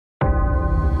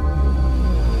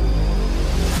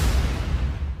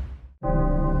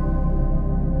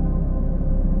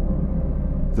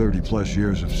30-plus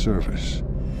years of service.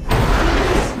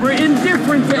 We're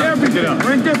indifferent to everything.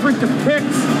 We're indifferent to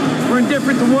picks. We're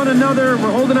indifferent to one another.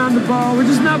 We're holding on to the ball. We're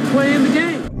just not playing the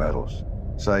game. Medals,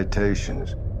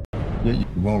 citations. Yet you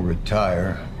won't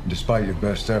retire. Despite your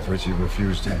best efforts, you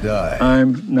refuse to die.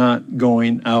 I'm not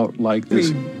going out like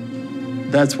this.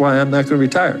 That's why I'm not going to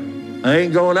retire. I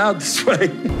ain't going out this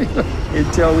way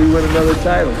until we win another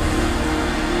title.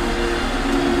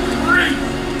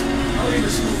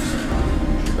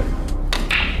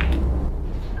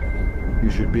 You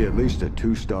should be at least a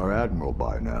 2-star admiral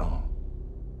by now.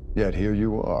 Yet here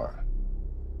you are.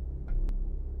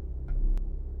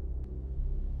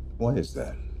 Why is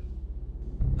that?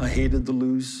 I hated to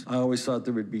lose. I always thought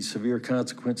there would be severe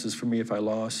consequences for me if I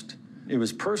lost. It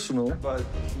was personal, but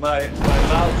my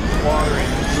mouth was watering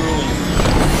and drooling.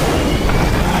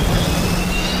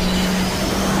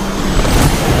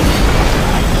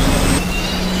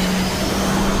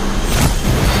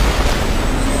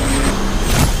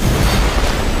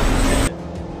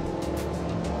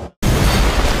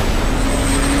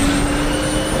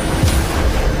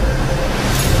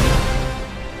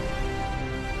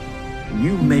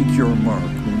 You make your mark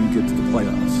when you get to the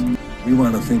playoffs. We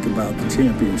want to think about the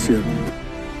championship.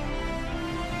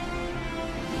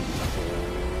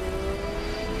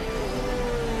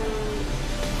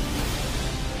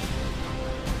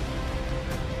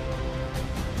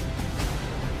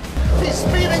 He's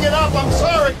speeding it up, I'm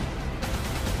sorry.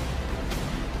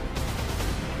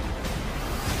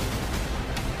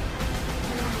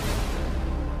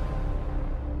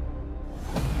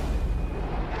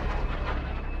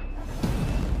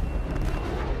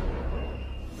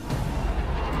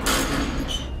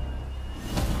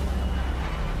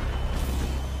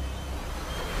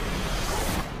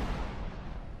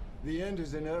 The end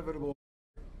is inevitable.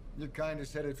 Your kind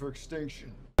is headed for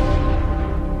extinction.